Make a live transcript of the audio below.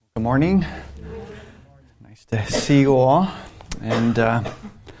Good morning. Nice to see you all. And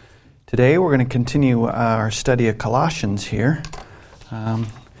today we're going to continue our study of Colossians here.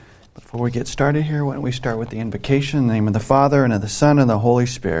 Before we get started here, why don't we start with the invocation in the name of the Father, and of the Son, and of the Holy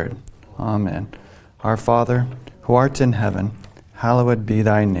Spirit. Amen. Our Father, who art in heaven, hallowed be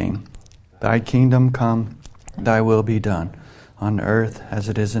thy name. Thy kingdom come, thy will be done, on earth as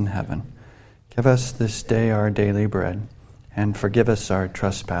it is in heaven. Give us this day our daily bread, and forgive us our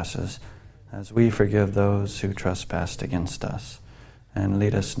trespasses, as we forgive those who trespass against us. And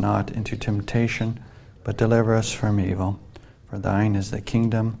lead us not into temptation, but deliver us from evil. For thine is the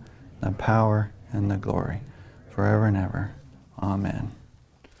kingdom, the power, and the glory, forever and ever. Amen.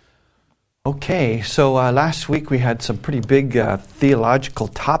 Okay, so last week we had some pretty big theological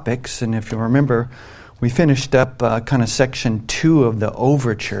topics, and if you remember, we finished up kind of section 2 of the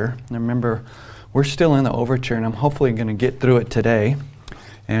overture. And remember, we're still in the overture, and I'm hopefully going to get through it today.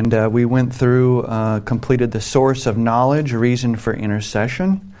 And we went through, completed the source of knowledge, reason for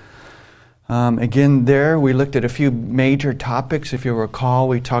intercession. Again, there we looked at a few major topics. If you recall,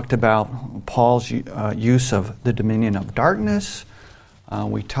 we talked about Paul's use of the dominion of darkness.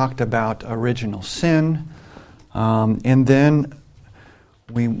 We talked about original sin. And then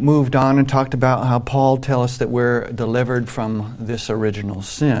we moved on and talked about how Paul tells us that we're delivered from this original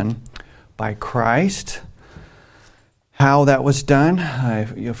sin by Christ. How that was done,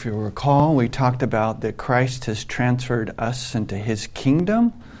 if you recall, we talked about that Christ has transferred us into His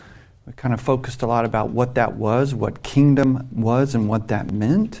kingdom. We kind of focused a lot about what that was, what kingdom was, and what that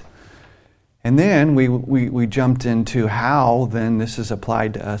meant. And then we jumped into how then this is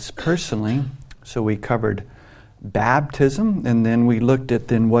applied to us personally. So we covered baptism, and then we looked at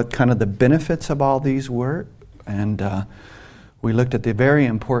then what kind of the benefits of all these were, and we looked at the very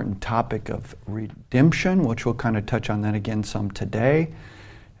important topic of redemption, which we'll kind of touch on that again some today.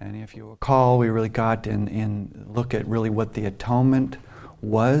 And if you recall, we really got in look at really what the atonement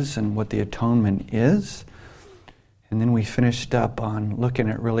was and what the atonement is. And then we finished up on looking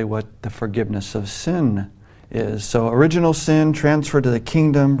at really what the forgiveness of sin is. So original sin, transfer to the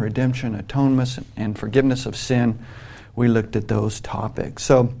kingdom, redemption, atonement, and forgiveness of sin. We looked at those topics.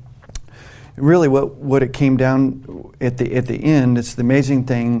 So really what it came down at the end, it's the amazing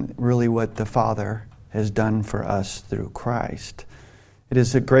thing, really what the Father has done for us through Christ. It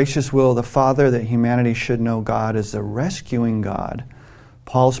is the gracious will of the Father that humanity should know God as the rescuing God.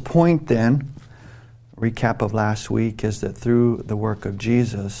 Paul's point then, recap of last week, is that through the work of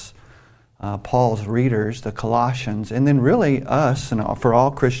Jesus, Paul's readers, the Colossians, and then really us, and for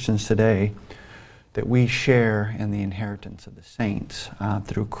all Christians today, that we share in the inheritance of the saints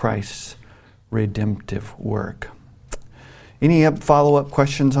through Christ's redemptive work. Any follow-up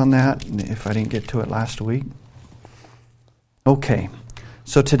questions on that, if I didn't get to it last week? Okay,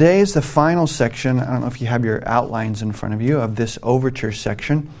 so today is the final section. I don't know if you have your outlines in front of you of this overture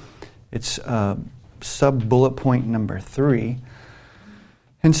section. It's sub-bullet point number 3.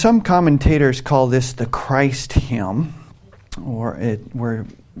 And some commentators call this the Christ hymn, where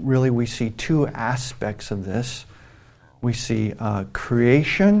really we see two aspects of this. We see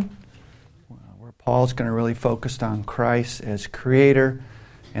creation, where Paul's going to really focus on Christ as creator,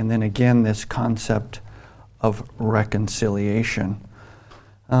 and then again this concept of reconciliation.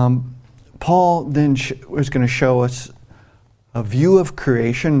 Paul then was going to show us a view of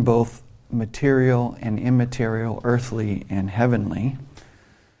creation, both material and immaterial, earthly and heavenly.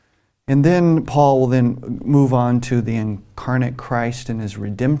 And then Paul will then move on to the incarnate Christ and His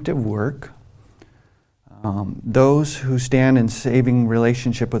redemptive work. Those who stand in saving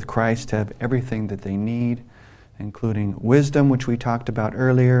relationship with Christ have everything that they need, including wisdom, which we talked about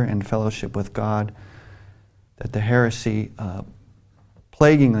earlier, and fellowship with God, that the heresy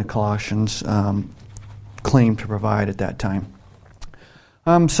plaguing the Colossians claimed to provide at that time.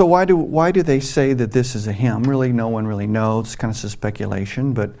 So why do they say that this is a hymn? Really, no one really knows. It's kind of some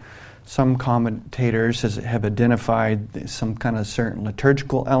speculation, but some commentators have identified some kind of certain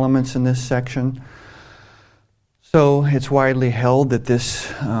liturgical elements in this section. So it's widely held that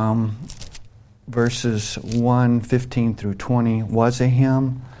this verses 1:15 through 20 was a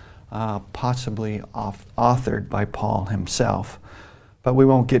hymn, possibly authored by Paul himself. But we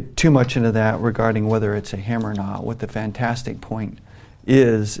won't get too much into that regarding whether it's a hymn or not. What the fantastic point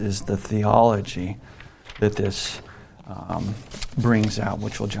is the theology that this brings out,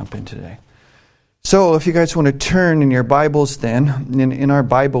 which we'll jump into today. So if you guys want to turn in your Bibles then, in our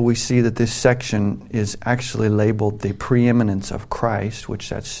Bible we see that this section is actually labeled the preeminence of Christ, which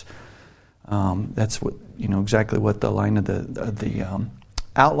that's what exactly what the line of the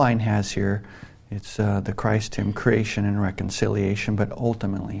outline has here It's the Christ Him creation and reconciliation, but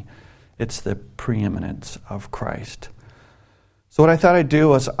ultimately it's the preeminence of Christ. So what I thought I'd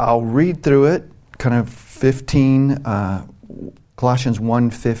do is I'll read through it, kind of 15, Colossians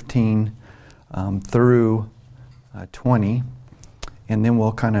 1:15 through 20, and then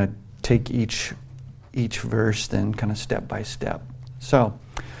we'll kind of take each verse then kind of step by step. So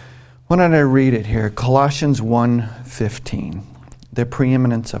why don't I read it here? Colossians 1:15, the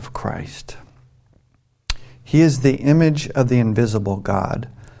preeminence of Christ. He is the image of the invisible God,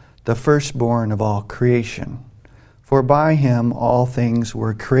 the firstborn of all creation. For by Him all things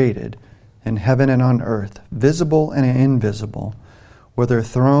were created, in heaven and on earth, visible and invisible, whether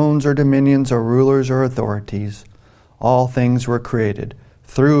thrones or dominions or rulers or authorities, all things were created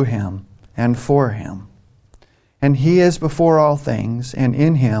through Him and for Him. And He is before all things, and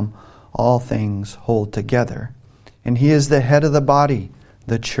in Him all things hold together. And He is the head of the body,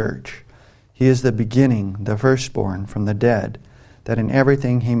 the church. He is the beginning, the firstborn from the dead, that in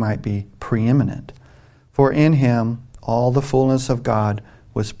everything He might be preeminent. For in Him all the fullness of God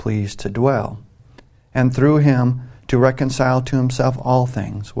was pleased to dwell, and through Him to reconcile to Himself all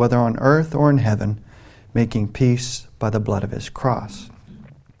things, whether on earth or in heaven, making peace by the blood of His cross.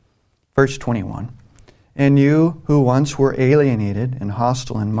 Verse 21, And you who once were alienated and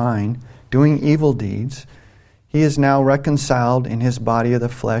hostile in mind, doing evil deeds, He is now reconciled in His body of the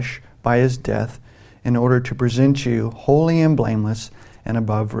flesh by His death, in order to present you holy and blameless and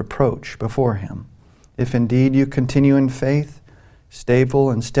above reproach before Him. If indeed you continue in faith, stable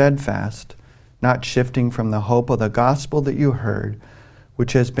and steadfast, not shifting from the hope of the gospel that you heard,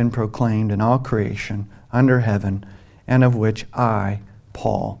 which has been proclaimed in all creation under heaven, and of which I,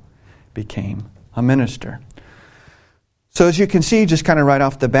 Paul, became a minister. So as you can see, just kind of right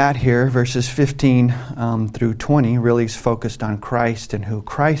off the bat here, verses 15 through 20 really is focused on Christ and who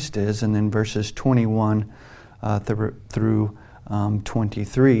Christ is, and then verses 21 through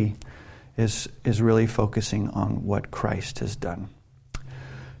 23 is really focusing on what Christ has done.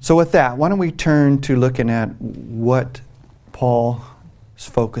 So with that, why don't we turn to looking at what Paul's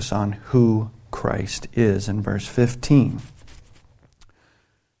focus on who Christ is in verse 15.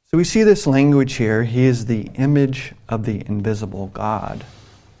 So we see this language here. He is the image of the invisible God.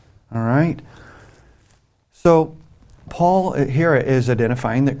 All right? So Paul here is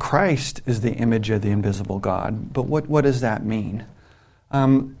identifying that Christ is the image of the invisible God. But what does that mean?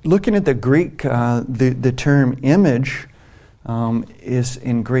 Looking at the Greek, the term image is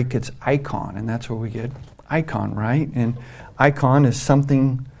in Greek, it's icon, and that's where we get icon, right? And icon is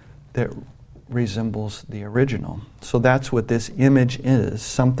something that resembles the original. So that's what this image is,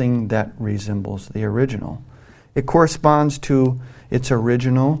 something that resembles the original. It corresponds to its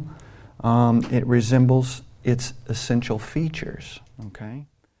original. It resembles its essential features, okay?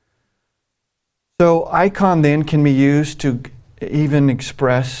 So icon then can be used to even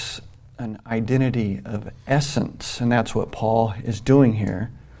express an identity of essence, and that's what Paul is doing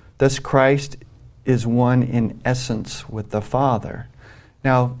here. Thus Christ is one in essence with the Father.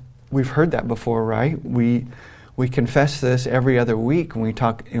 Now, we've heard that before, right? We confess this every other week when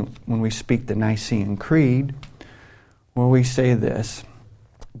we speak the Nicene Creed, where we say this,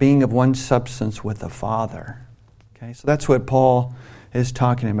 being of one substance with the Father. Okay, so that's what Paul is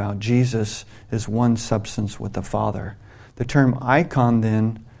talking about. Jesus is one substance with the Father. The term icon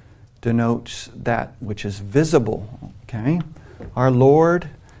then denotes that which is visible. Okay, our Lord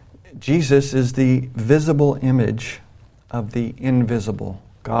Jesus is the visible image of the invisible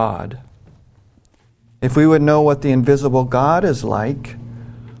God. If we would know what the invisible God is like,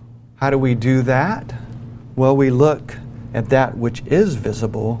 how do we do that? Well, we look at that which is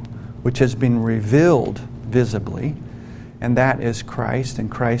visible, which has been revealed visibly, and that is Christ and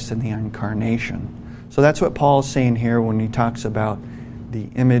Christ in the incarnation. So that's what Paul is saying here when he talks about the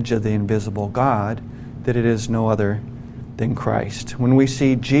image of the invisible God, that it is no other than Christ. When we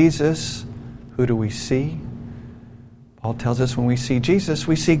see Jesus, who do we see? Paul tells us when we see Jesus,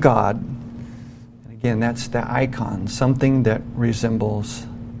 we see God. And again, that's the icon, something that resembles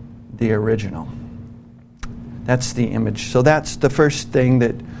the original. That's the image. So that's the first thing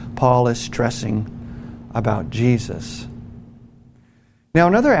that Paul is stressing about Jesus. Now,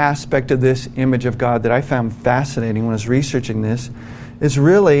 another aspect of this image of God that I found fascinating when I was researching this is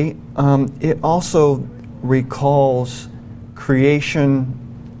really, it also recalls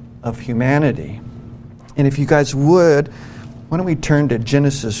creation of humanity. And if you guys would, why don't we turn to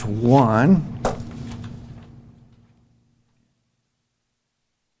Genesis 1.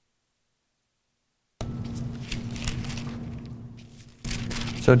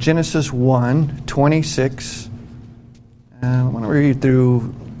 So Genesis 1, 26. I want to read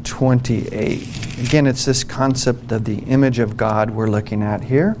through 28. again, it's this concept of the image of God we're looking at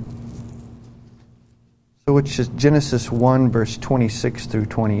here. So which is Genesis 1, verse 26 through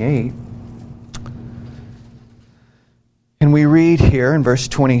 28. And we read here in verse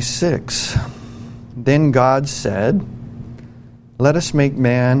 26, "Then God said, 'Let us make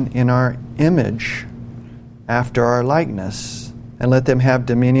man in our image, after our likeness, and let them have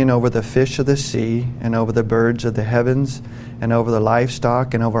dominion over the fish of the sea, and over the birds of the heavens, and over the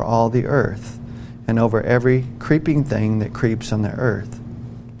livestock, and over all the earth, and over every creeping thing that creeps on the earth.'"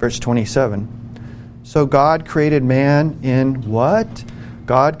 Verse 27, "So God created man in" what?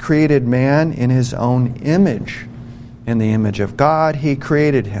 "God created man in His own image. In the image of God He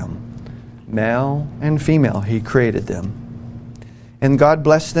created him. Male and female He created them. And God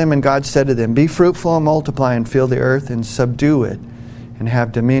blessed them, and God said to them, 'Be fruitful and multiply, and fill the earth, and subdue it, and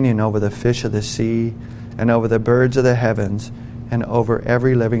have dominion over the fish of the sea, and over the birds of the heavens, and over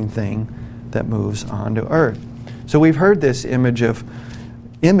every living thing that moves onto earth.'" So we've heard this image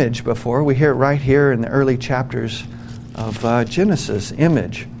before. We hear it right here in the early chapters of Genesis,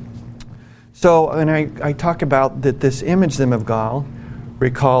 image. So, and I talk about that this image then of God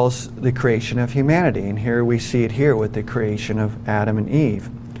recalls the creation of humanity. And here we see it here with the creation of Adam and Eve.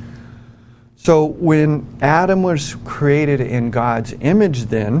 So when Adam was created in God's image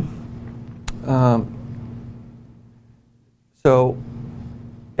then, so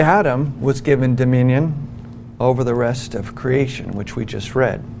Adam was given dominion over the rest of creation, which we just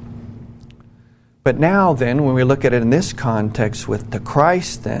read. But now then, when we look at it in this context with the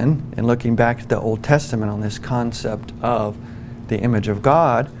Christ then, and looking back at the Old Testament on this concept of the image of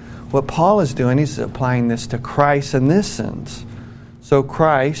God, what Paul is doing, he's applying this to Christ in this sense. So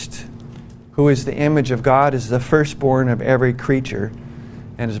Christ, who is the image of God, is the firstborn of every creature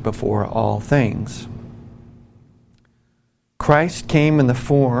and is before all things. Christ came in the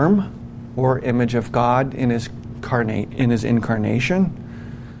form or image of God in His incarnation.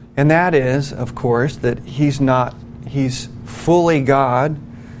 And that is, of course, that He's fully God,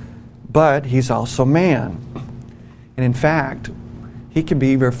 but He's also man. And in fact, He can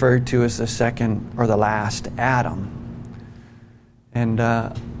be referred to as the second or the last Adam. And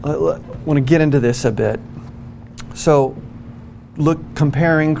I want to get into this a bit. So,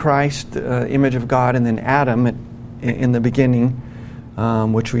 comparing Christ, image of God, and then Adam in the beginning,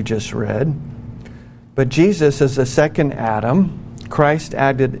 which we just read. But Jesus is the second Adam. Christ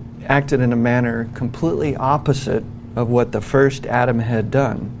acted in a manner completely opposite of what the first Adam had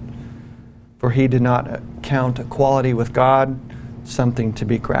done. For He did not count equality with God something to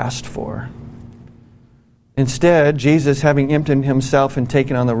be grasped for. Instead, Jesus, having emptied Himself and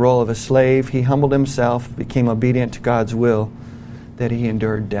taken on the role of a slave, He humbled Himself, became obedient to God's will, that He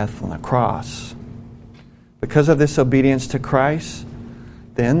endured death on the cross. Because of this obedience to Christ,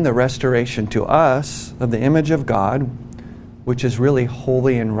 then the restoration to us of the image of God, which is really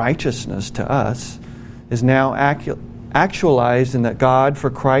holy and righteousness to us, is now actualized in that God, for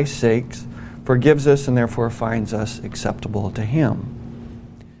Christ's sake, forgives us and therefore finds us acceptable to Him.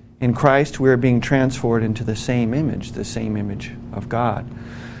 In Christ, we are being transformed into the same image of God.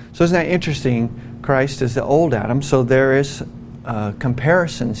 So isn't that interesting? Christ is the old Adam, so there is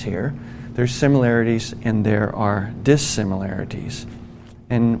comparisons here. There's similarities and there are dissimilarities.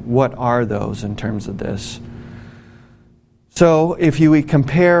 And what are those in terms of this? So if we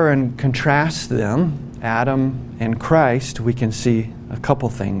compare and contrast them, Adam and Christ, we can see a couple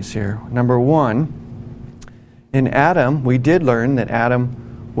things here. Number one, in Adam, we did learn that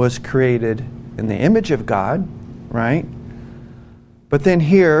Adam was created in the image of God, right? But then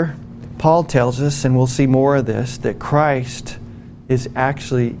here, Paul tells us, and we'll see more of this, that Christ is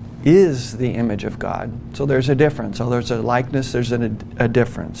the image of God. So there's a difference. So there's a likeness, there's a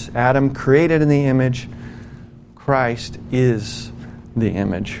difference. Adam created in the image, Christ is the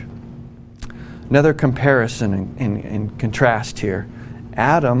image. Another comparison and contrast here.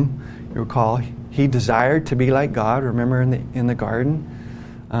 Adam, you recall, he desired to be like God, remember in the garden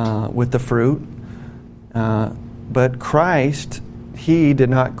with the fruit. But Christ, He did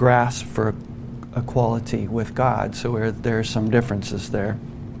not grasp for equality with God. So there are some differences there.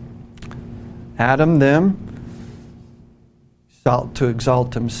 Adam then sought to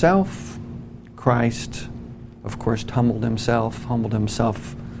exalt himself. Christ, of course, humbled himself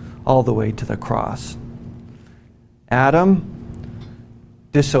all the way to the cross. Adam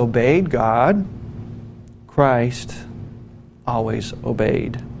disobeyed God. Christ always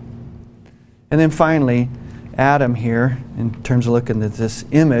obeyed. And then finally, Adam here, in terms of looking at this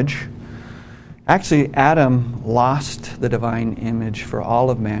image, actually Adam lost the divine image for all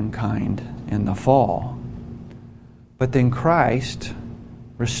of mankind in the fall. But then Christ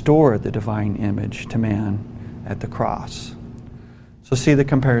restored the divine image to man at the cross. So see the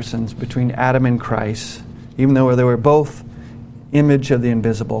comparisons between Adam and Christ. Even though they were both image of the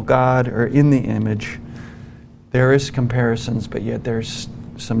invisible God, or in the image, there is comparisons, but yet there's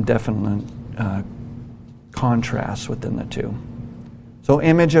some definite contrasts within the two. So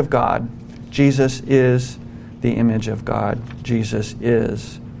image of God. Jesus is the image of God. Jesus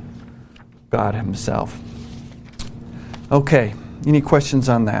is God himself. Okay, any questions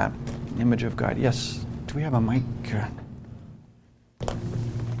on that? Image of God. Yes. Do we have a mic?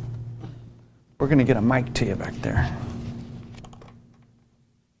 We're going to get a mic to you back there.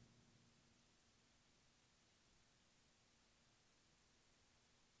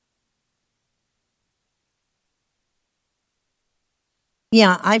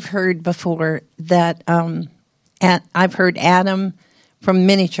 Yeah, I've heard before that, I've heard Adam, from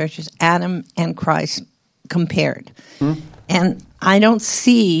many churches, Adam and Christ compared. And I can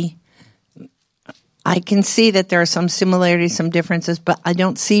see that there are some similarities, some differences, but I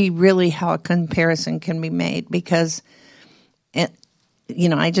don't see really how a comparison can be made because,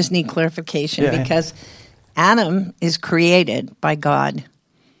 I just need clarification because Adam is created by God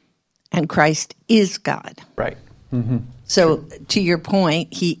and Christ is God. Right. Mm-hmm. So, to your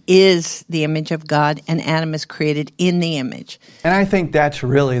point, he is the image of God, and Adam is created in the image. And I think that's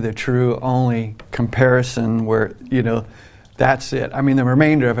really the true only comparison where, that's it. I mean, the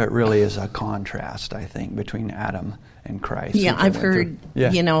remainder of it really is a contrast, I think, between Adam and Christ. Yeah, I've heard,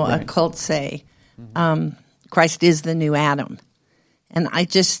 a cult say, Christ is the new Adam. And I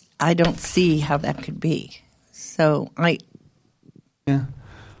don't see how that could be. So, Yeah.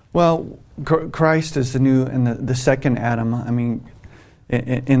 Well, Christ is the new and the second Adam. I mean,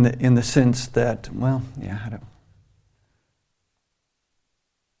 in the sense that,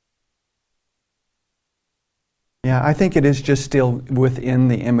 I think it is just still within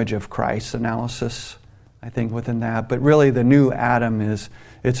the image of Christ analysis. I think within that, but really the new Adam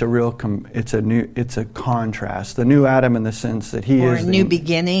it's a contrast. The new Adam in the sense that he is a new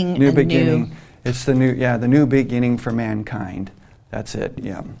beginning. New beginning. It's the new beginning for mankind. That's it.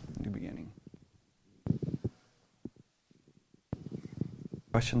 Yeah, new beginning.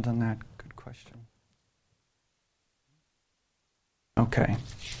 Questions on that? Good question. Okay.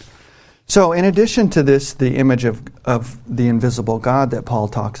 So in addition to this, the image of the invisible God that Paul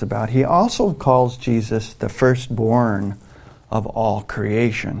talks about, he also calls Jesus the firstborn of all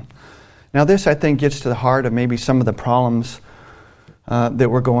creation. Now this, I think, gets to the heart of maybe some of the problems that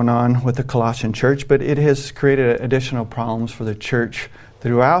were going on with the Colossian church, but it has created additional problems for the church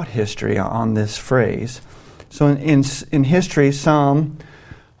throughout history on this phrase. So in history, some,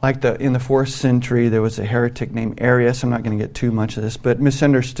 like in the 4th century, there was a heretic named Arius. I'm not going to get too much of this, but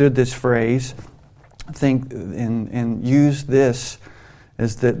misunderstood this phrase, I think, and used this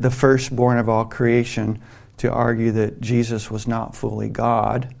as the firstborn of all creation to argue that Jesus was not fully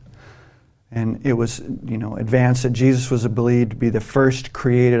God. And it was, advanced that Jesus was believed to be the first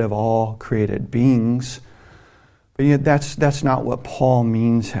created of all created beings. But yet that's not what Paul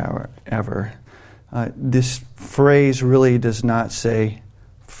means, however. This phrase really does not say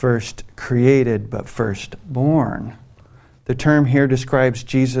first created, but firstborn. The term here describes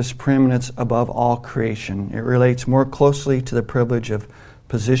Jesus' preeminence above all creation. It relates more closely to the privilege of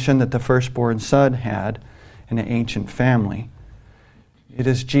position that the firstborn son had in an ancient family. It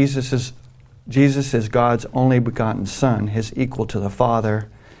is Jesus is God's only begotten Son, his equal to the Father,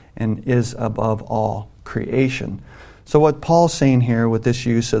 and is above all creation. So what Paul's saying here with this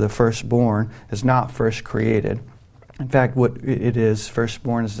use of the firstborn is not first created. In fact, what it is,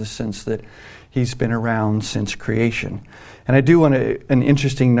 firstborn, is the sense that he's been around since creation. And I do want an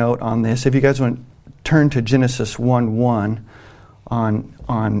interesting note on this. If you guys want to turn to Genesis 1:1 on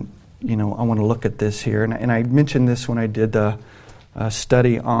I want to look at this here. And I mentioned this when I did the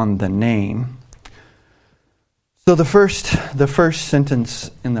study on the name. So the first sentence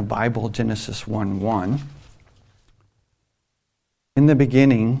in the Bible, Genesis 1:1, in the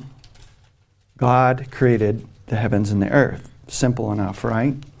beginning, God created the heavens and the earth. Simple enough,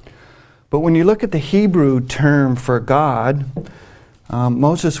 right? But when you look at the Hebrew term for God,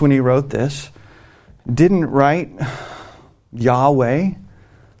 Moses, when he wrote this, didn't write Yahweh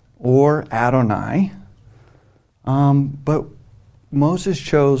or Adonai, but Moses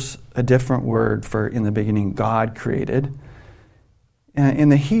chose a different word for in the beginning God created. In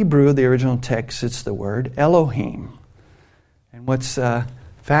the Hebrew, the original text, it's the word Elohim. And what's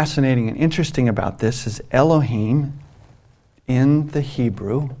fascinating and interesting about this is Elohim in the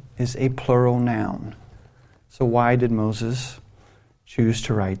Hebrew is a plural noun. So why did Moses choose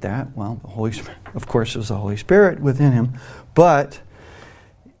to write that? Well, the Holy Spirit, of course, it was the Holy Spirit within him, but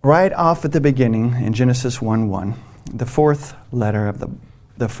right off at the beginning in Genesis 1:1, the fourth letter of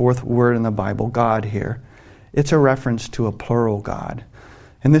the fourth word in the Bible, God here, it's a reference to a plural God.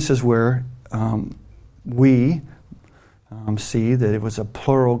 And this is where we see that it was a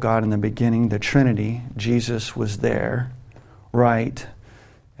plural God in the beginning, the Trinity. Jesus was there right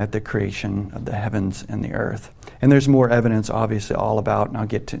at the creation of the heavens and the earth. And there's more evidence, obviously, all about, and I'll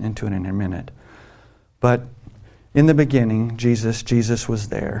get into it in a minute. But in the beginning, Jesus was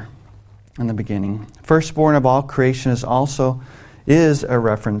there in the beginning. Firstborn of all creation is a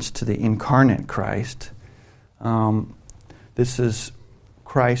reference to the incarnate Christ. This is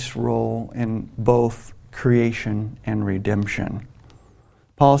Christ's role in both creation and redemption.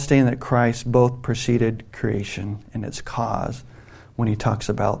 Paul is stating that Christ both preceded creation and its cause when he talks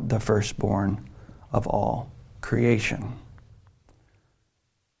about the firstborn of all creation.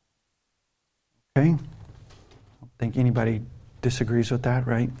 Okay? I don't think anybody disagrees with that,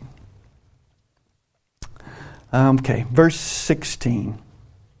 right? Okay, verse 16.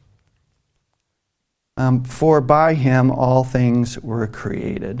 For by him all things were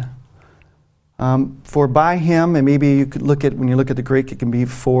created. For by him, and maybe you could look at, when you look at the Greek, it can be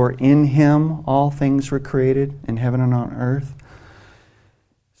for in him all things were created in heaven and on earth.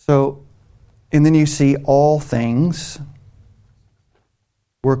 So, and then you see all things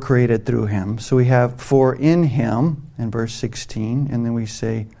were created through him. So we have for in him in verse 16, and then we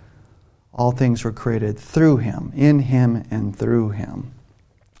say all things were created through him, in him and through him.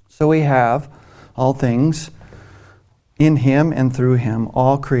 So we have all things in him and through him.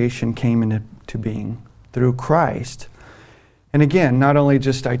 All creation came into being through Christ. And again, not only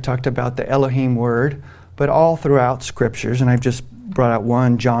just I talked about the Elohim word, but all throughout scriptures, and I've just brought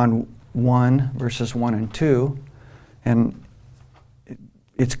out John 1, verses 1 and 2, and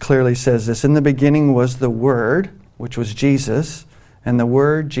it clearly says this: in the beginning was the Word, which was Jesus, and the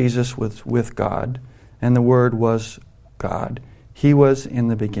Word, Jesus, was with God, and the Word was God. He was in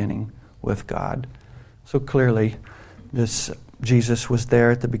the beginning with God. So clearly, this Jesus was there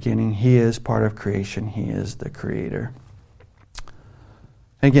at the beginning. He is part of creation. He is the Creator.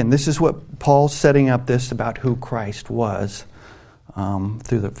 Again, this is what Paul's setting up this about who Christ was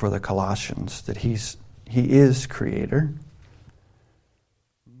for the Colossians, that he is Creator.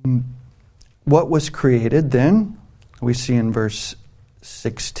 What was created then? We see in verse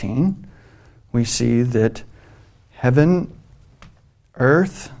 16, we see that heaven,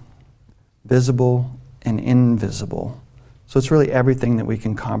 earth, visible and invisible. So it's really everything that we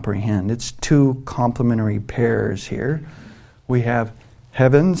can comprehend. It's two complementary pairs here. We have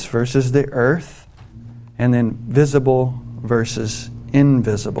heavens versus the earth, and then visible versus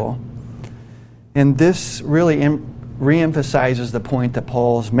invisible. And this really reemphasizes the point that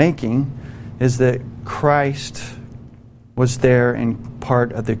Paul is making, is that Christ was there in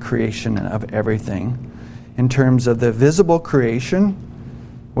part of the creation of everything. In terms of the visible creation,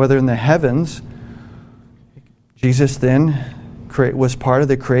 whether in the heavens, Jesus then was part of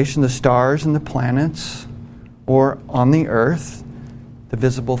the creation, the stars and the planets, or on the earth, the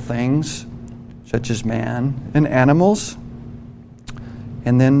visible things such as man and animals.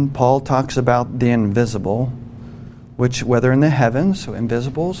 And then Paul talks about the invisible, which whether in the heavens, so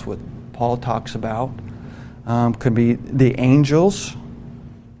invisibles, what Paul talks about, could be the angels,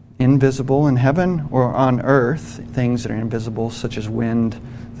 invisible in heaven, or on earth, things that are invisible such as wind,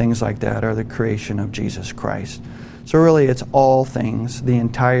 things like that, are the creation of Jesus Christ. So really it's all things, the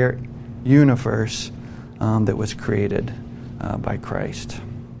entire universe that was created by Christ.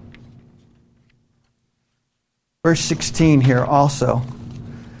 Verse 16 here also,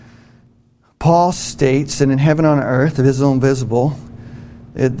 Paul states that in heaven and on earth, visible and invisible,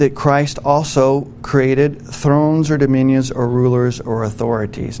 that Christ also created thrones or dominions or rulers or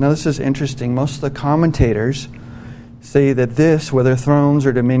authorities. Now this is interesting. Most of the commentators say that this, whether thrones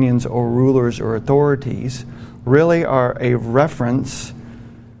or dominions or rulers or authorities, really are a reference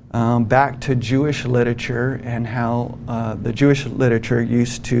back to Jewish literature and how the Jewish literature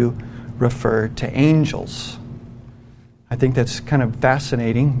used to refer to angels. I think that's kind of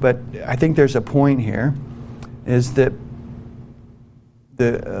fascinating, but I think there's a point here, is that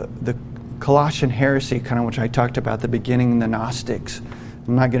the Colossian heresy, kind of which I talked about at the beginning, the Gnostics,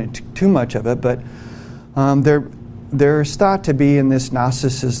 I'm not getting into too much of it, but there's thought to be in this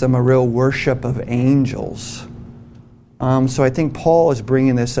Gnosticism a real worship of angels. So I think Paul is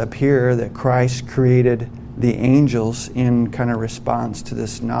bringing this up here, that Christ created the angels in kind of response to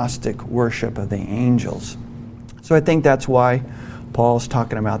this Gnostic worship of the angels. So I think that's why Paul's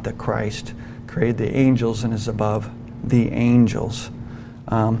talking about that Christ created the angels and is above the angels.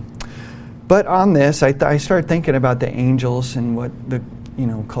 But on this, I started thinking about the angels and what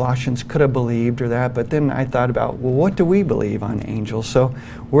Colossians could have believed or that, but then I thought about, well, what do we believe on angels? So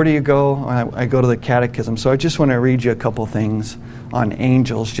where do you go? I go to the Catechism. So I just want to read you a couple things on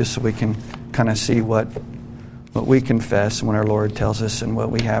angels, just so we can kind of see what we confess and what our Lord tells us and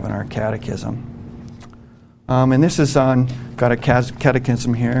what we have in our Catechism. And this is got a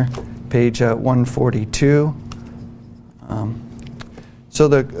Catechism here, page 142. So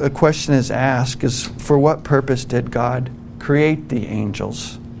the question is asked is, for what purpose did God create the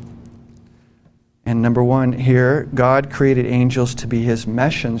angels? And number one here, God created angels to be his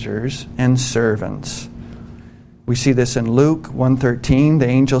messengers and servants. We see this in Luke 1:13. The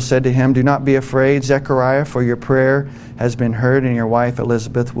angel said to him, "Do not be afraid, Zechariah, for your prayer has been heard, and your wife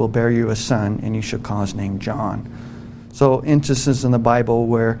Elizabeth will bear you a son, and you shall call his name John." So instances in the Bible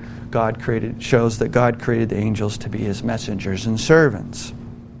where shows that God created the angels to be his messengers and servants.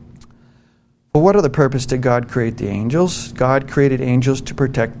 For what other purpose did God create the angels? God created angels to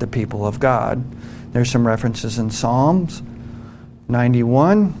protect the people of God. There's some references in Psalms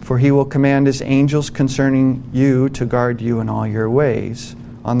 91. For he will command his angels concerning you to guard you in all your ways.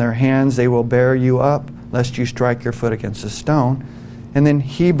 On their hands they will bear you up, lest you strike your foot against a stone. And then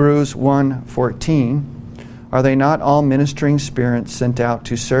Hebrews 1:14. Are they not all ministering spirits sent out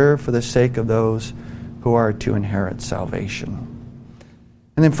to serve for the sake of those who are to inherit salvation?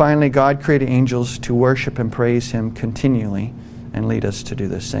 And then finally, God created angels to worship and praise him continually and lead us to do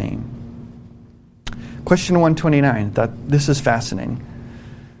the same. Question 129. This is fascinating.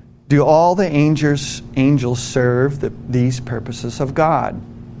 Do all the angels serve these purposes of God?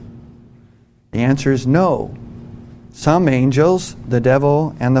 The answer is no. Some angels, the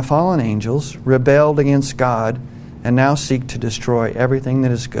devil and the fallen angels, rebelled against God and now seek to destroy everything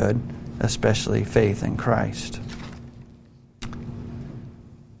that is good, especially faith in Christ.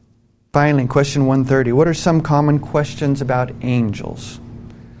 Finally, question 130. What are some common questions about angels?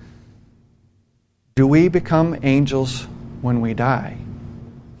 Do we become angels when we die?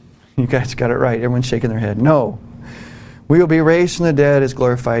 You guys got it right. Everyone's shaking their head. No. We will be raised from the dead as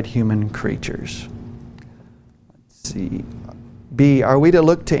glorified human creatures. Let's see. B. Are we to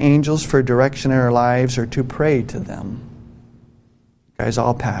look to angels for direction in our lives or to pray to them? You guys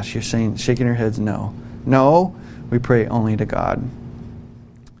all pass. You're shaking your heads no. No, we pray only to God.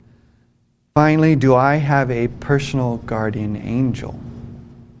 Finally, do I have a personal guardian angel?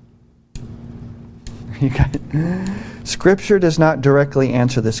 Scripture does not directly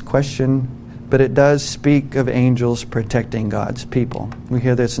answer this question, but it does speak of angels protecting God's people. We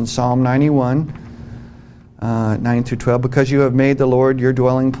hear this in Psalm 91, 9 through 12. Because you have made the Lord your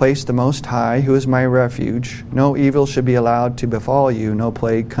dwelling place the Most High, who is my refuge, no evil should be allowed to befall you, no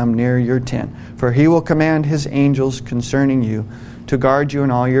plague come near your tent. For he will command his angels concerning you to guard you in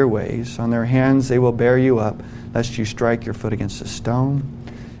all your ways. On their hands they will bear you up, lest you strike your foot against a stone.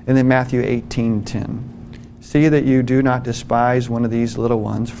 And then Matthew 18:10. See that you do not despise one of these little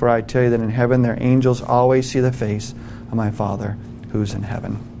ones, for I tell you that in heaven their angels always see the face of my Father who's in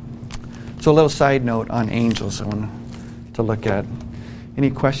heaven. So a little side note on angels I want to look at. Any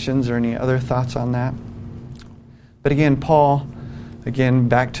questions or any other thoughts on that? But again, Paul,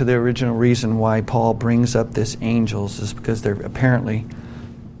 back to the original reason why Paul brings up this angels is because there apparently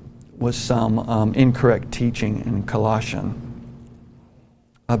was some incorrect teaching in Colossians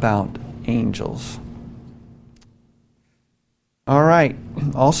about angels. All right.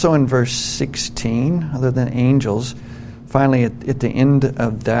 Also in verse 16, other than angels, finally at the end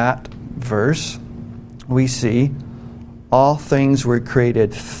of that verse, we see all things were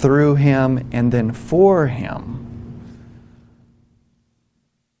created through him and then for him.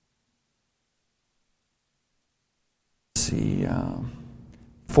 Let's see,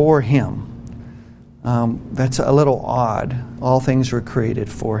 for him. That's a little odd. All things were created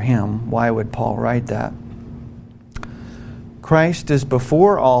for him. Why would Paul write that? Christ is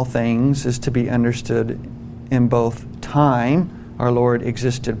before all things is to be understood in both time. Our Lord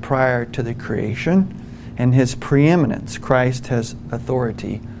existed prior to the creation, and his preeminence. Christ has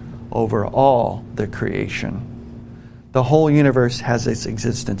authority over all the creation. The whole universe has its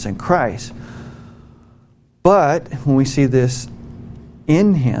existence in Christ. But when we see this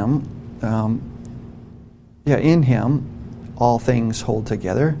in him, in him, all things hold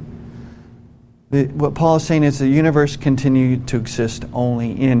together. What Paul is saying is the universe continued to exist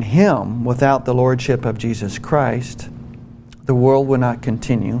only in him. Without the lordship of Jesus Christ, the world would not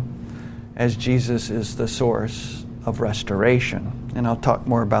continue, as Jesus is the source of restoration. And I'll talk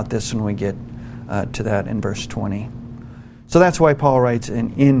more about this when we get to that in verse 20. So that's why Paul writes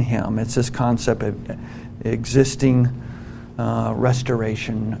in him. It's this concept of existing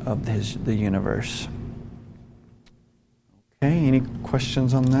restoration of the universe. Okay, any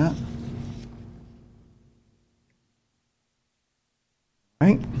questions on that? All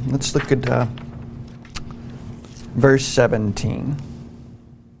right, let's look at verse 17.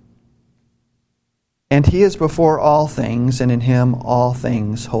 And he is before all things, and in him all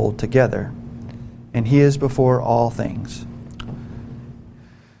things hold together. And he is before all things.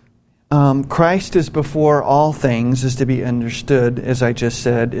 Christ is before all things is to be understood, as I just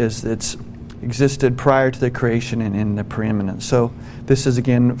said, is it's existed prior to the creation and in the preeminent. So this is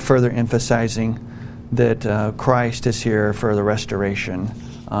again further emphasizing that Christ is here for the restoration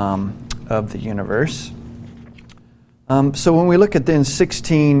of the universe. So when we look at then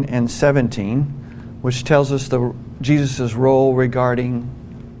 16 and 17, which tells us Jesus' role regarding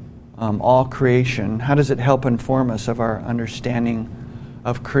all creation, how does it help inform us of our understanding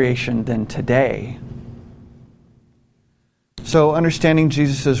of creation than today? So understanding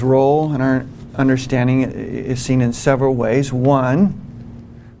Jesus' role and our understanding is seen in several ways.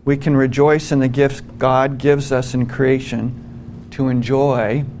 One, we can rejoice in the gifts God gives us in creation to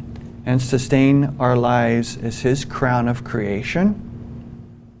enjoy and sustain our lives as His crown of creation.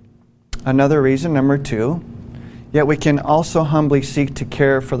 Another reason, number two, yet we can also humbly seek to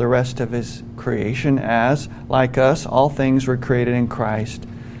care for the rest of His creation as, like us, all things were created in Christ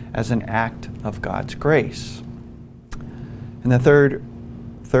as an act of God's grace. And the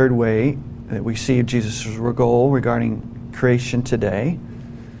third way that we see Jesus' goal regarding creation today,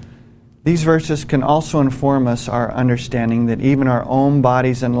 these verses can also inform us our understanding that even our own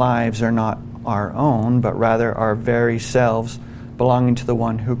bodies and lives are not our own, but rather our very selves belonging to the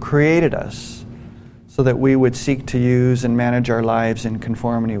one who created us, so that we would seek to use and manage our lives in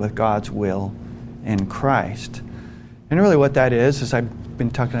conformity with God's will in Christ. And really what that is, as I've been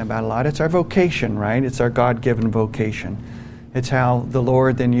talking about a lot, it's our vocation, right? It's our God-given vocation. It's how the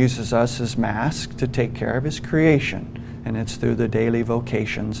Lord then uses us as masks to take care of His creation. And it's through the daily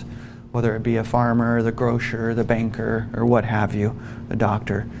vocations, whether it be a farmer, the grocer, the banker, or what have you, the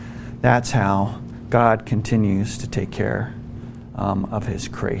doctor. That's how God continues to take care of His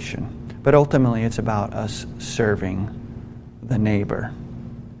creation. But ultimately, it's about us serving the neighbor.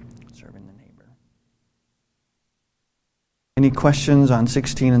 Serving the neighbor. Any questions on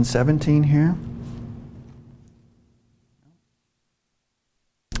 16 and 17 here?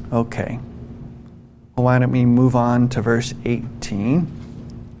 Okay. Well, why don't we move on to verse 18?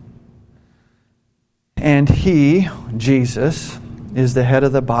 And He, Jesus, is the head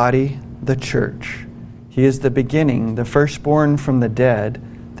of the body, the church. He is the beginning, the firstborn from the dead,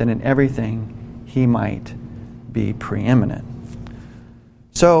 that in everything He might be preeminent.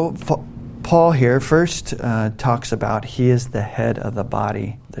 So Paul here first talks about He is the head of the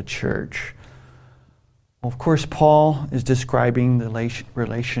body, the church. Well, of course, Paul is describing the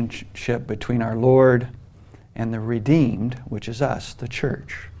relationship between our Lord and the redeemed, which is us, the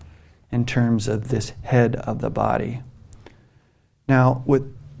church, in terms of this head of the body. Now,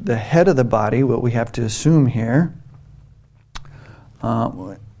 with the head of the body, what we have to assume here,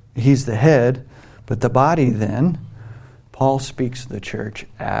 He's the head, but the body then, Paul speaks of the church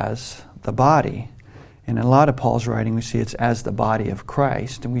as the body. And in a lot of Paul's writing, we see it's as the body of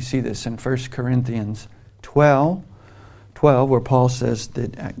Christ. And we see this in 1 Corinthians 12, where Paul says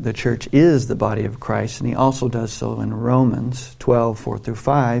that the church is the body of Christ. And he also does so in Romans 12, 4 through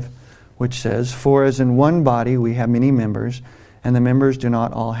 5, which says, "For as in one body we have many members, and the members do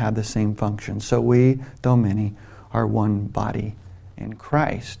not all have the same function. So we, though many, are one body in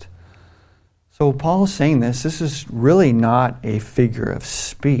Christ." So Paul is saying this is really not a figure of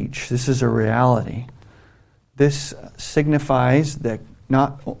speech. This is a reality. This signifies that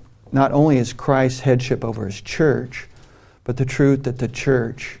not only is Christ's headship over His church, but the truth that the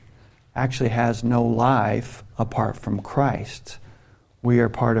church actually has no life apart from Christ. We are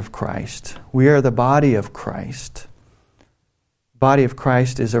part of Christ. We are the body of Christ. The body of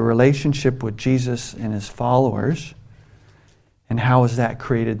Christ is a relationship with Jesus and His followers. And how is that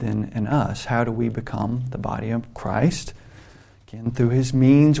created then in us? How do we become the body of Christ? Again, through His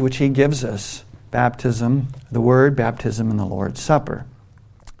means which He gives us. Baptism, the Word, baptism, and the Lord's Supper.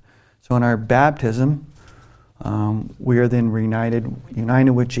 So in our baptism, we are then united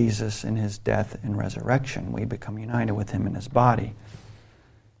with Jesus in His death and resurrection. We become united with Him in His body.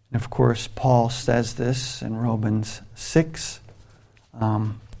 And of course, Paul says this in Romans 6,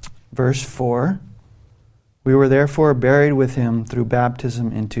 verse 4. "We were therefore buried with Him through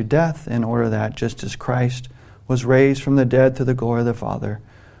baptism into death, in order that, just as Christ was raised from the dead through the glory of the Father,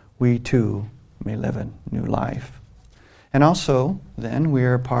 we too may live a new life." And also, then, we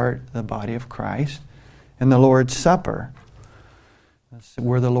are part of the body of Christ in the Lord's Supper.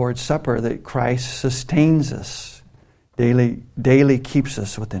 We're the Lord's Supper that Christ sustains us daily keeps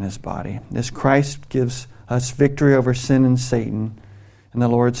us within his body. As Christ gives us victory over sin and Satan in the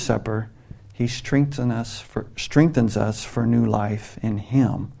Lord's Supper, he strengthens us for new life in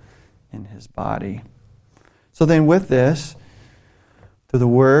him, in his body. So then with this, through the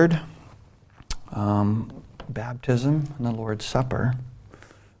Word, baptism, and the Lord's Supper,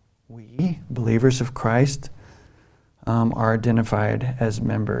 we, believers of Christ, are identified as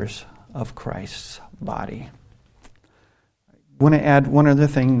members of Christ's body. I want to add one other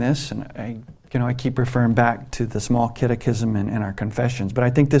thing and I keep referring back to the small catechism and our confessions, but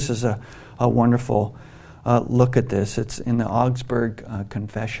I think this is a wonderful look at this. It's in the Augsburg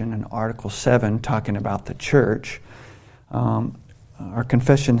Confession in Article 7, talking about the church. Our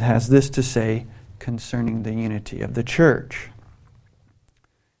confession has this to say concerning the unity of the church.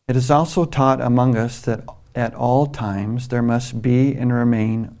 It is also taught among us that at all times there must be and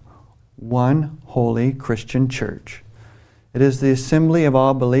remain one holy Christian church. It is the assembly of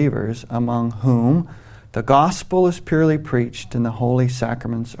all believers, among whom the gospel is purely preached and the holy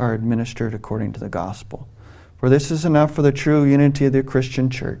sacraments are administered according to the gospel. For this is enough for the true unity of the Christian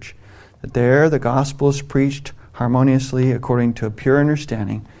church, that there the gospel is preached harmoniously according to a pure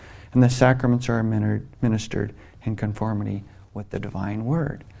understanding, and the sacraments are administered in conformity with the divine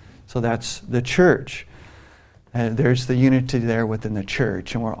word. So that's the church. There's the unity there within the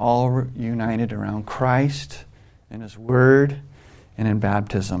church, and we're all united around Christ and his word and in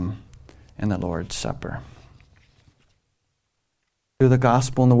baptism and the Lord's Supper. Through the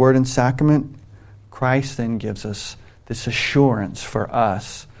gospel and the word and sacrament, Christ then gives us this assurance for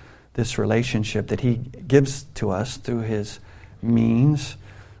us, this relationship that he gives to us through his means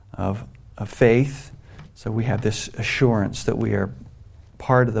of faith. So we have this assurance that we are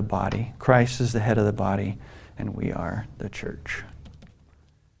part of the body. Christ is the head of the body, and we are the church.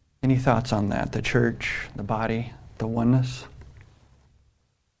 Any thoughts on that? The church, the body, the oneness?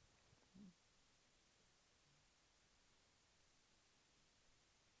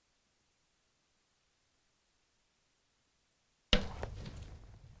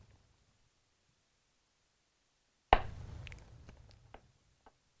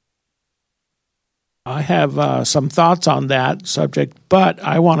 I have some thoughts on that subject, but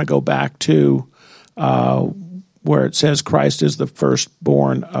I want to go back to where it says Christ is the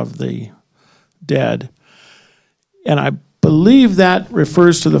firstborn of the dead. And I believe that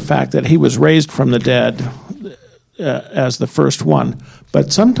refers to the fact that he was raised from the dead as the first one.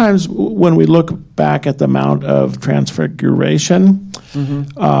 But sometimes when we look back at the Mount of Transfiguration,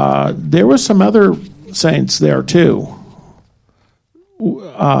 there were some other saints there too.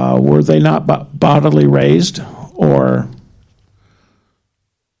 Were they not bodily raised, or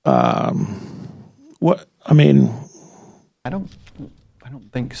what? I mean, I don't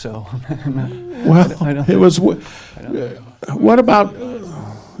think so. Well, it was. What about?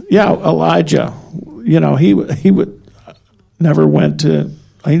 Elijah. You know, he never went to.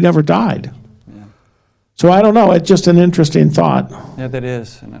 He never died. Yeah. So I don't know. It's just an interesting thought. Yeah, that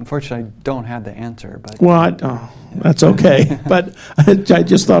is, and unfortunately, I don't have the answer. But that's okay. But I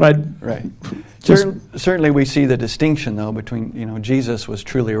just thought I'd right. Certainly, we see the distinction though between Jesus was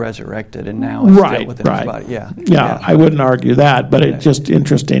truly resurrected and now is still within his body. Yeah. I wouldn't argue that, but it's just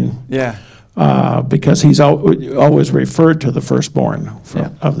interesting. Yeah. Because he's always referred to the firstborn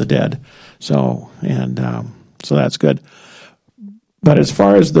of the dead. So that's good. But as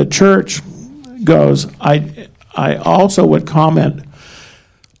far as the church goes, I also would comment.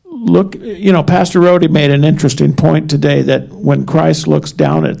 Look, Pastor Rhodey made an interesting point today that when Christ looks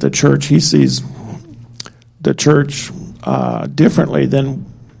down at the church, he sees the church differently than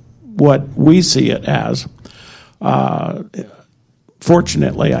what we see it as.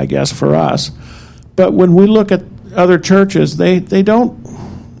 Fortunately, I guess, for us. But when we look at other churches, they don't.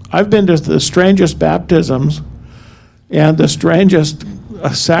 I've been to the strangest baptisms and the strangest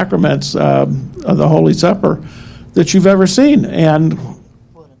sacraments of the Holy Supper that you've ever seen. And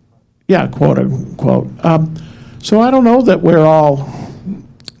quote unquote. So I don't know that we're all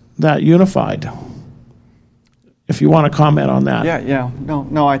that unified. If you want to comment on that. Yeah.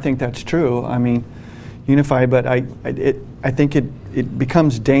 No, I think that's true. I mean, unified, but I think it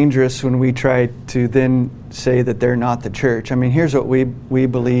becomes dangerous when we try to then say that they're not the church. I mean, here's what we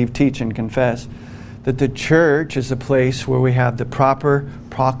believe, teach, and confess. That the church is a place where we have the proper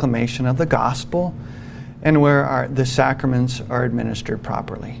proclamation of the gospel and where the sacraments are administered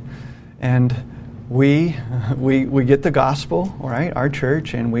properly. And we get the gospel, all right, our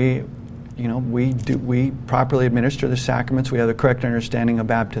church, and we properly administer the sacraments. We have the correct understanding of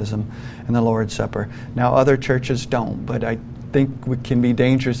baptism and the Lord's Supper. Now, other churches don't, but I think it can be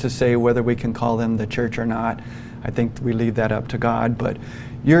dangerous to say whether we can call them the church or not. I think we leave that up to God. But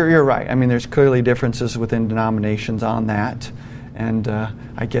you're right. I mean, there's clearly differences within denominations on that. And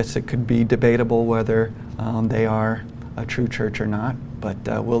I guess it could be debatable whether they are a true church or not.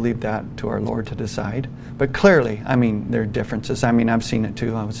 But we'll leave that to our Lord to decide. But clearly, I mean, there are differences. I mean, I've seen it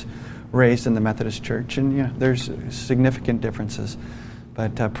too. I was raised in the Methodist Church, and there's significant differences.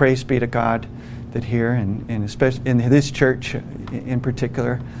 But praise be to God that here, and especially in this church in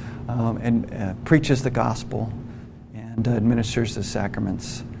particular, preaches the gospel and administers the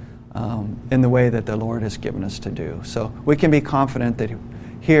sacraments in the way that the Lord has given us to do. So we can be confident that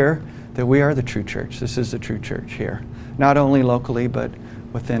here, that we are the true church. This is the true church here. Not only locally, but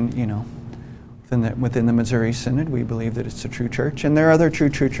within the Missouri Synod, we believe that it's a true church. And there are other true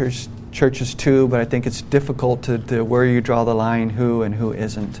churches too, but I think it's difficult to where you draw the line, who and who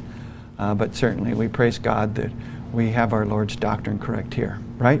isn't. But certainly we praise God that we have our Lord's doctrine correct here,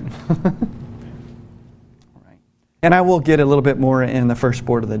 right? Right. And I will get a little bit more in the first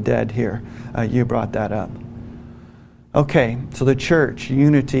sport of the dead here. You brought that up. Okay, so the church,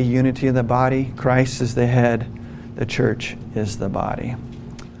 unity of the body. Christ is the head. The church is the body.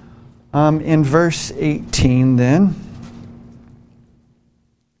 In verse 18 then,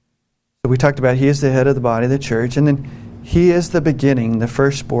 so we talked about He is the head of the body, the church, and then He is the beginning, the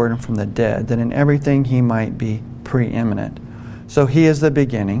firstborn from the dead, that in everything He might be preeminent. So He is the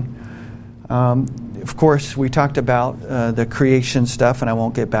beginning. Of course, we talked about the creation stuff, and I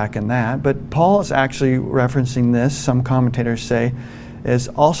won't get back in that, but Paul is actually referencing this, some commentators say, is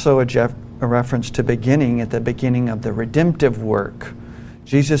also a reference to beginning, at the beginning of the redemptive work.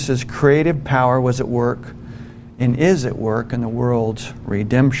 Jesus' creative power was at work and is at work in the world's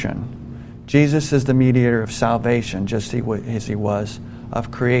redemption. Jesus is the mediator of salvation, just as He was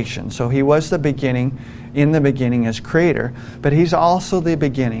of creation. So He was the beginning, in the beginning as creator, but He's also the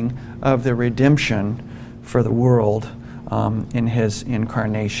beginning of the redemption for the world in His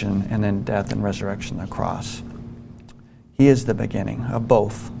incarnation and then death and resurrection on the cross. He is the beginning of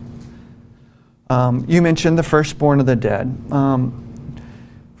both. You mentioned the firstborn of the dead.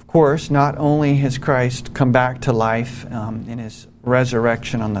 Of course, not only has Christ come back to life in His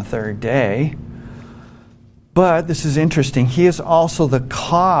resurrection on the third day, but this is interesting, He is also the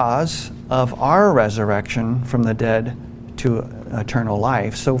cause of our resurrection from the dead to eternal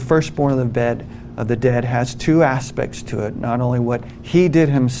life. So firstborn of the dead has two aspects to it, not only what He did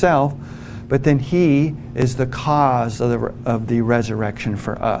Himself, but then He is the cause of the resurrection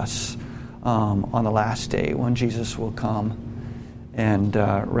for us on the last day when Jesus will come and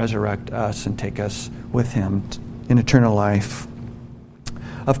resurrect us and take us with Him in eternal life.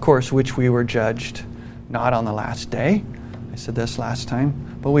 Of course, which we were judged not on the last day. I said this last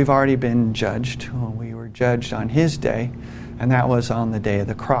time, but we've already been judged. We were judged on His day, and that was on the day of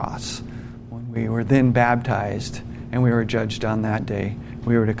the cross, when we were then baptized, and we were judged on that day.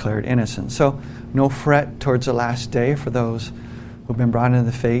 We were declared innocent. So no fret towards the last day for those who've been brought into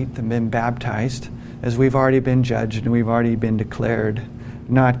the faith and been baptized, as we've already been judged and we've already been declared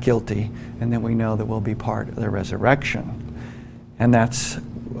not guilty, and then we know that we'll be part of the resurrection. And that's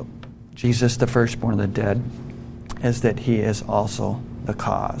Jesus, the firstborn of the dead, is that He is also the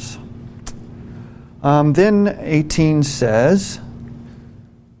cause. Then 18 says,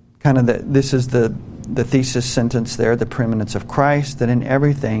 this is the thesis sentence there, the preeminence of Christ, that in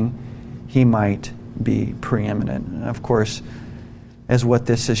everything He might be preeminent. And of course, as what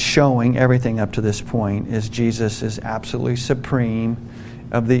this is showing, everything up to this point, is Jesus is absolutely supreme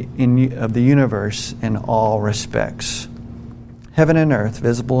of the universe in all respects. Heaven and earth,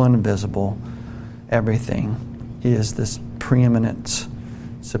 visible and invisible, everything. He is this preeminent,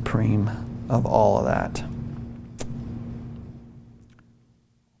 supreme of all of that.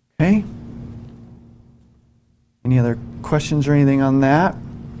 Okay? Any other questions or anything on that?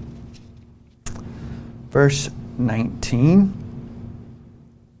 Verse 19.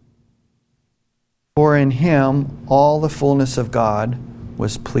 For in Him all the fullness of God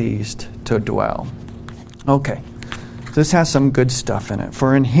was pleased to dwell. Okay. This has some good stuff in it.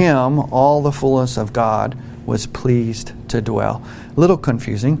 For in Him all the fullness of God was pleased to dwell. A little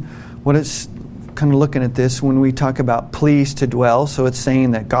confusing. What it's kind of looking at this when we talk about pleased to dwell, so it's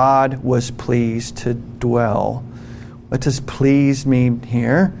saying that God was pleased to dwell. What does pleased mean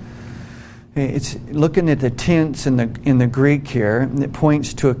here? It's looking at the tense in the Greek here, and it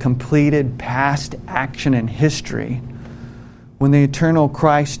points to a completed past action in history. When the eternal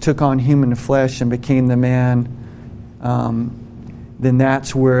Christ took on human flesh and became the man, then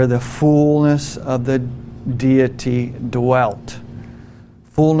that's where the fullness of the deity dwelt.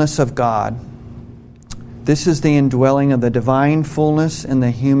 Fullness of God. This is the indwelling of the divine fullness in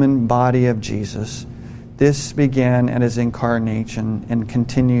the human body of Jesus. This began at his incarnation and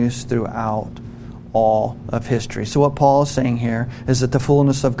continues throughout all of history. So what Paul is saying here is that the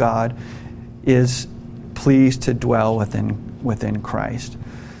fullness of God is pleased to dwell within Christ.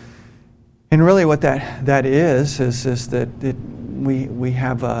 And really what that is that we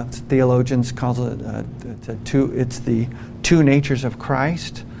have theologians call it it's the two natures of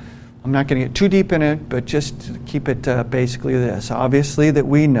Christ. I'm not going to get too deep in it, but just keep it basically this. Obviously that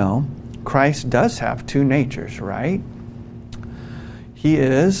we know Christ does have two natures, right? He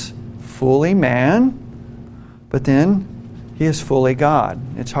is fully man, but then he is fully God.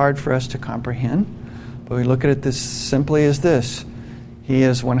 It's hard for us to comprehend, but we look at it this simply as this. He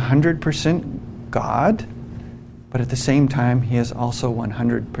is 100% God, but at the same time, he is also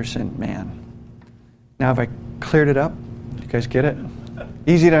 100% man. Now, have I cleared it up? You guys get it?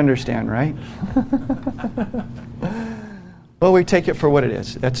 Easy to understand, right? Well, we take it for what it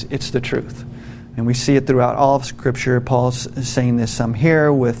is. It's the truth. And we see it throughout all of Scripture. Paul's saying this some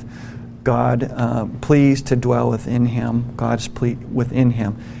here with God pleased to dwell within him. God's within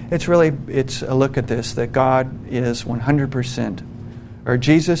him. It's a look at this, that God is 100%, or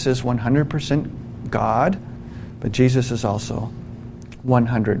Jesus is 100% God, but Jesus is also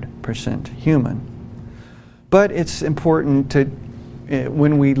 100% human. But it's important to,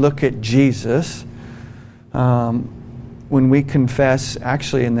 when we look at Jesus, when we confess,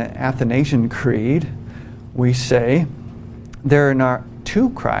 actually in the Athanasian Creed, we say, there are not two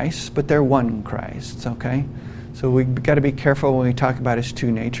Christs, but they're one Christ, okay? So we've got to be careful when we talk about his two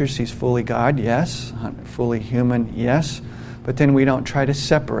natures. He's fully God, yes. Fully human, yes. But then we don't try to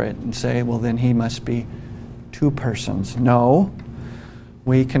separate and say, well, then he must be two persons. No.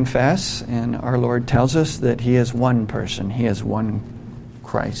 We confess, and our Lord tells us that he is one person. He is one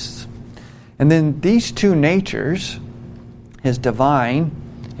Christ. And then these two natures, his divine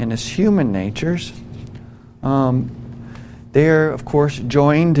and his human natures, they're, of course,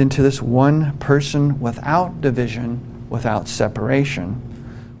 joined into this one person without division, without separation,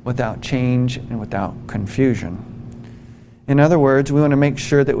 without change, and without confusion. In other words, we want to make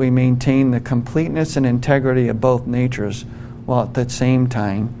sure that we maintain the completeness and integrity of both natures, while at the same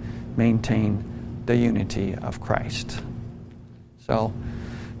time maintain the unity of Christ. So,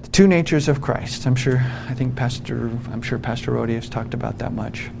 the two natures of Christ. I'm sure Pastor Rhodey has talked about that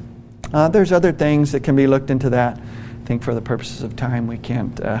much. There's other things that can be looked into that. I think for the purposes of time we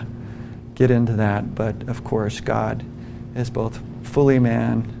can't get into that, but of course God is both fully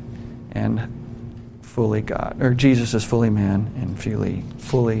man and fully God, or Jesus is fully man and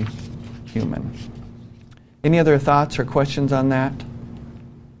fully human. Any other thoughts or questions on that?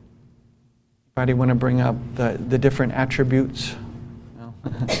 Anybody want to bring up the different attributes? No?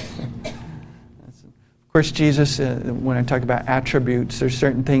 Of course, Jesus, when I talk about attributes, there's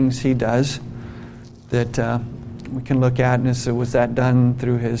certain things he does that we can look at, and so was that done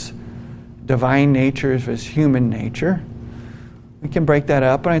through his divine nature, his human nature? We can break that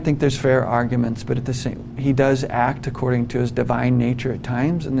up, and I think there's fair arguments, but at the same, he does act according to his divine nature at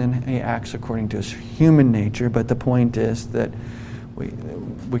times, and then he acts according to his human nature, but the point is that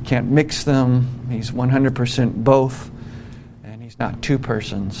we can't mix them. He's 100% both, and he's not two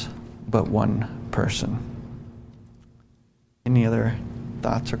persons, but one person. Any other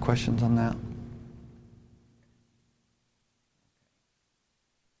thoughts or questions on that?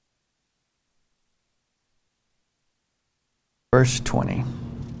 Verse 20.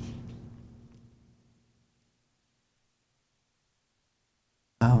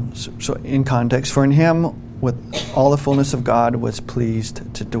 So in context, for in him with all the fullness of God was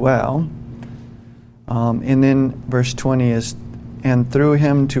pleased to dwell. And then verse 20 is, and through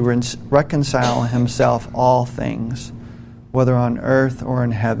him to reconcile himself all things, whether on earth or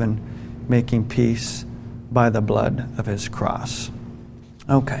in heaven, making peace by the blood of his cross.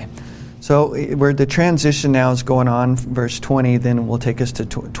 Okay. So where the transition now is going on, verse 20, then will take us to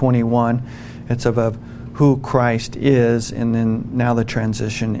 21. It's of who Christ is, and then now the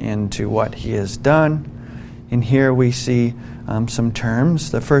transition into what he has done. And here we see some terms.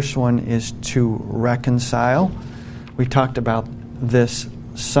 The first one is to reconcile. We talked about this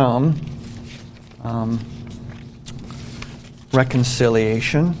some.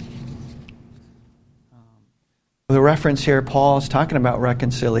 Reconciliation. The reference here, Paul is talking about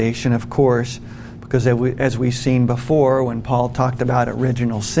reconciliation, of course, because as we've seen before, when Paul talked about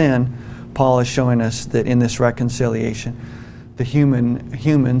original sin, Paul is showing us that in this reconciliation, we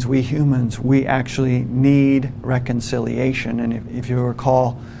actually need reconciliation. And if you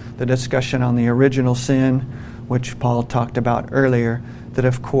recall the discussion on the original sin, which Paul talked about earlier, that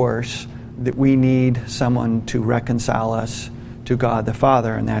of course that we need someone to reconcile us to God the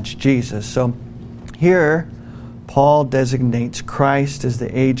Father, and that's Jesus. So Here, Paul designates Christ as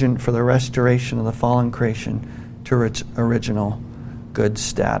the agent for the restoration of the fallen creation to its original good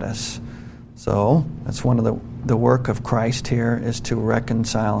status. So, that's one of the work of Christ here, is to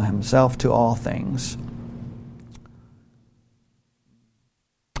reconcile himself to all things.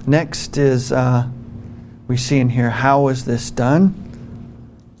 Next is, we see in here, how is this done?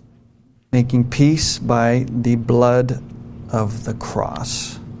 Making peace by the blood of the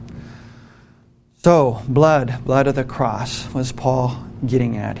cross. So, blood of the cross. What is Paul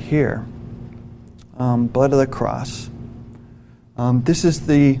getting at here? Blood of the cross. This is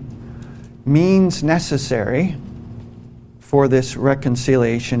the means necessary for this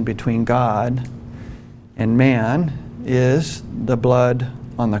reconciliation between God and man, is the blood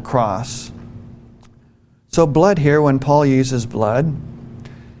on the cross. So blood here, when Paul uses blood,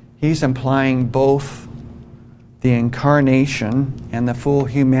 he's implying both the incarnation and the full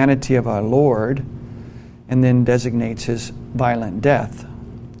humanity of our Lord, and then designates his violent death.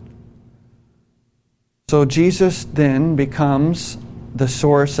 So Jesus then becomes the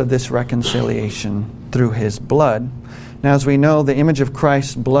source of this reconciliation through his blood. Now, as we know, the image of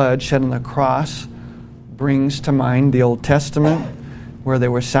Christ's blood shed on the cross brings to mind the Old Testament, where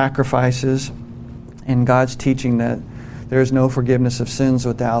there were sacrifices, and God's teaching that there is no forgiveness of sins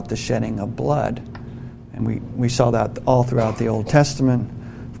without the shedding of blood. And we saw that all throughout the Old Testament.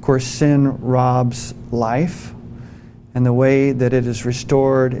 Of course, sin robs life, and the way that it is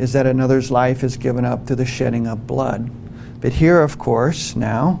restored is that another's life is given up through the shedding of blood. But here, of course,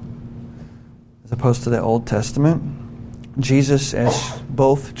 now, as opposed to the Old Testament, Jesus, as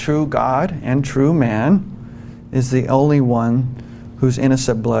both true God and true man, is the only one whose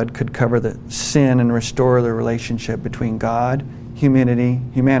innocent blood could cover the sin and restore the relationship between God,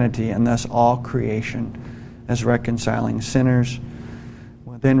 humanity, and thus all creation, as reconciling sinners,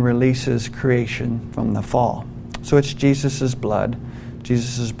 then releases creation from the fall. So it's Jesus' blood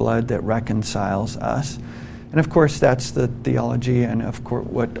that reconciles us. And of course, that's the theology, and of course,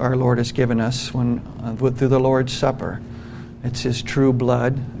 what our Lord has given us through the Lord's Supper. It's his true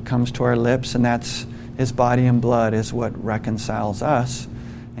blood that comes to our lips, and that's his body and blood is what reconciles us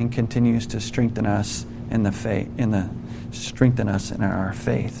and continues to strengthen us in the faith, strengthen us in our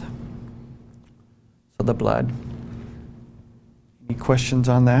faith. So the blood. Any questions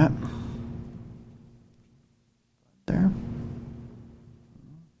on that? There.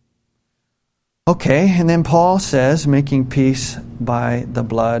 Okay, and then Paul says, making peace by the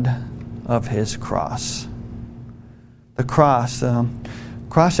blood of his cross. The cross.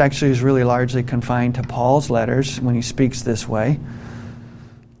 Cross actually is really largely confined to Paul's letters when he speaks this way.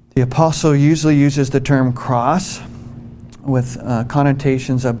 The apostle usually uses the term cross with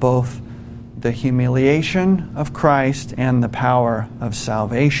connotations of both the humiliation of Christ and the power of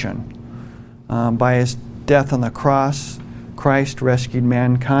salvation. By his death on the cross, Christ rescued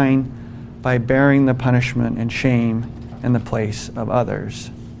mankind by bearing the punishment and shame in the place of others.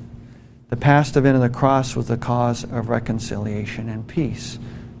 The past event of the cross was the cause of reconciliation and peace.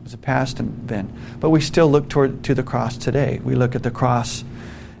 It was a past event. But we still look to the cross today. We look at the cross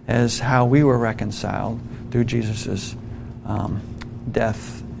as how we were reconciled through Jesus'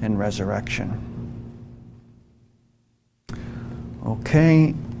 death and resurrection.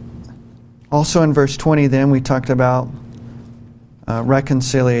 Okay. Also in verse 20 then, we talked about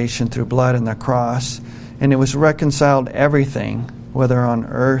reconciliation through blood and the cross. And it was reconciled everything, whether on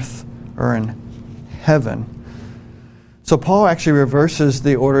earth or in heaven. So Paul actually reverses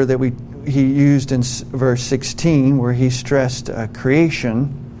the order that he used in verse 16, where he stressed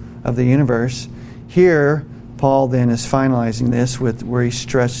creation of the universe. Here, Paul then is finalizing this where he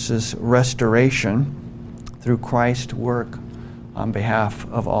stresses restoration through Christ's work on behalf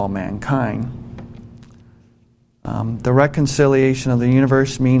of all mankind. The reconciliation of the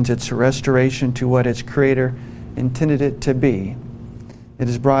universe means it's a restoration to what its Creator intended it to be. It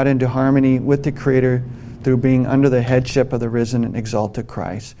is brought into harmony with the Creator through being under the headship of the risen and exalted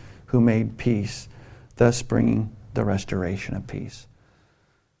Christ, who made peace, thus bringing the restoration of peace.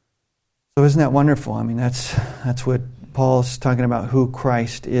 So isn't that wonderful? I mean, that's what Paul's talking about, who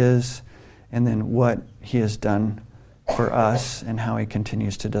Christ is, and then what he has done for us and how he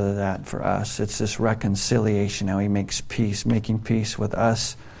continues to do that for us. It's this reconciliation, how he makes peace, making peace with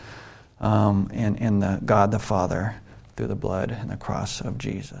us and the God the Father through the blood and the cross of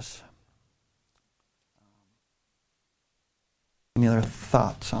Jesus. Any other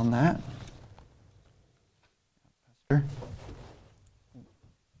thoughts on that? Pastor?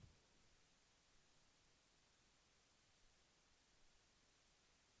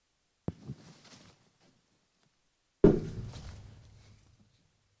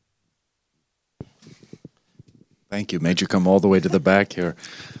 Thank you. Made you come all the way to the back here.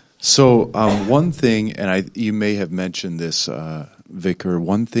 So one thing, and you may have mentioned this, Vicar,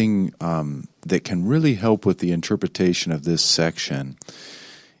 one thing that can really help with the interpretation of this section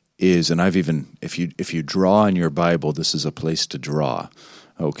is, and I've even, if you draw in your Bible, this is a place to draw.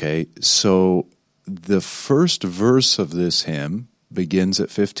 Okay, so the first verse of this hymn begins at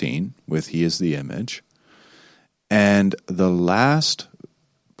 15 with "He is the image," and the last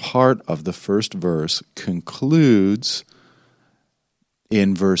part of the first verse concludes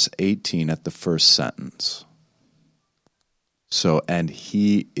in verse 18 at the first sentence. So, and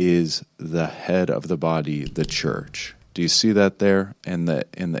he is the head of the body, the church. Do you see that there in the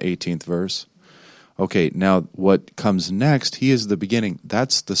 18th verse? Okay, now what comes next, he is the beginning.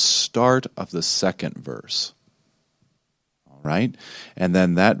 That's the start of the second verse. All right? And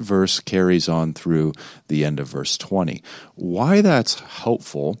then that verse carries on through the end of verse 20. Why that's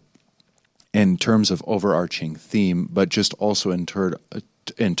helpful in terms of overarching theme, but just also in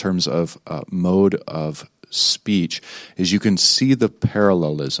terms of mode of speech, is you can see the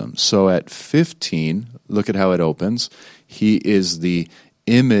parallelism. So at 15, look at how it opens. He is the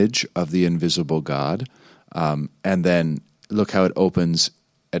image of the invisible God. And then look how it opens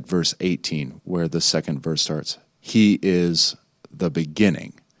at verse 18, where the second verse starts. He is the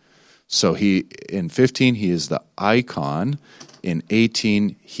beginning. So in 15, he is the icon. In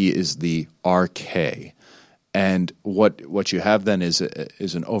 18, he is the arche. And what you have then is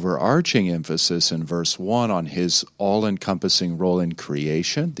an overarching emphasis in verse 1 on his all-encompassing role in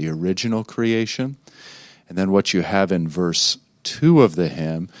creation, the original creation. And then what you have in verse 2 of the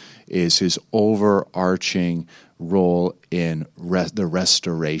hymn is his overarching role in the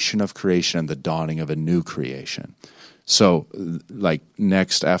restoration of creation and the dawning of a new creation. So, like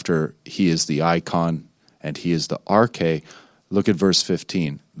next after he is the icon and he is the arche, look at verse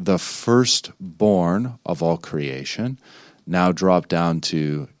 15. The firstborn of all creation, now drop down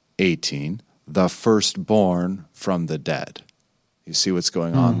to 18, the firstborn from the dead. You see what's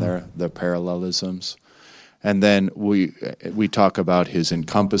going on there, the parallelisms? And then we talk about his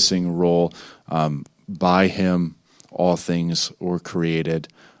encompassing role. By him, all things were created.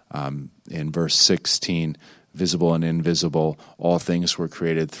 In verse 16, visible and invisible, all things were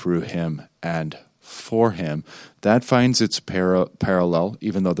created through him and for him. That finds its parallel,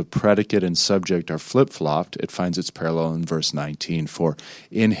 even though the predicate and subject are flip-flopped, it finds its parallel in verse 19. For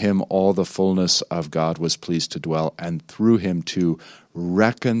in him all the fullness of God was pleased to dwell, and through him to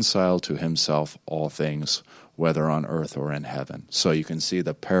reconcile to himself all things, whether on earth or in heaven. So you can see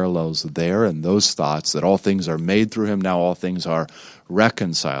the parallels there and those thoughts that all things are made through him, now all things are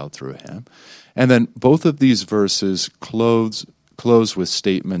reconciled through him. And then both of these verses close with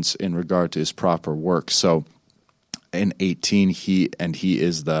statements in regard to his proper work. So in 18,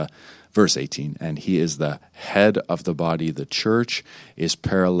 verse 18, and he is the head of the body, the church, is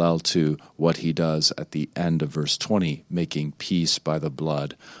parallel to what he does at the end of verse 20, making peace by the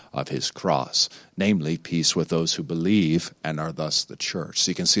blood of his cross, namely peace with those who believe and are thus the church.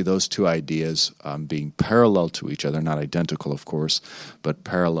 So you can see those two ideas being parallel to each other, not identical, of course, but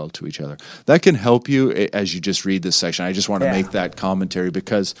parallel to each other. That can help you as you just read this section. I just want to make that commentary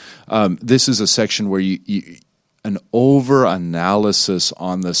because this is a section where an over-analysis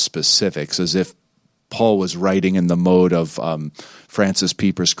on the specifics, as if Paul was writing in the mode of Francis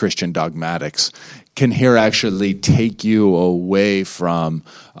Pieper's Christian Dogmatics, can here actually take you away from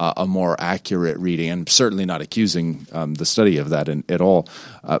a more accurate reading, and certainly not accusing the study of that at all,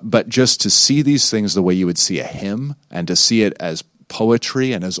 but just to see these things the way you would see a hymn, and to see it as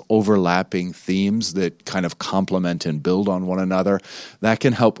poetry and as overlapping themes that kind of complement and build on one another, that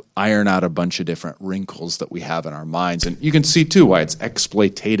can help iron out a bunch of different wrinkles that we have in our minds. And you can see, too, why it's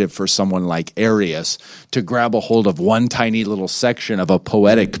exploitative for someone like Arius to grab a hold of one tiny little section of a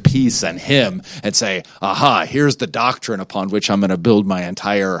poetic piece and hymn and say, aha, here's the doctrine upon which I'm going to build my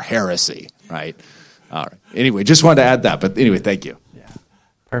entire heresy, right? All right. Anyway, just wanted to add that. But anyway, thank you. Yeah,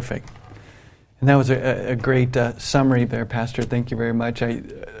 perfect. And that was a great summary there, Pastor. Thank you very much.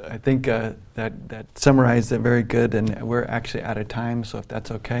 I think that summarized it very good, and we're actually out of time, so if that's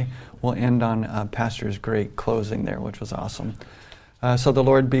okay, we'll end on Pastor's great closing there, which was awesome. So the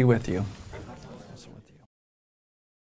Lord be with you.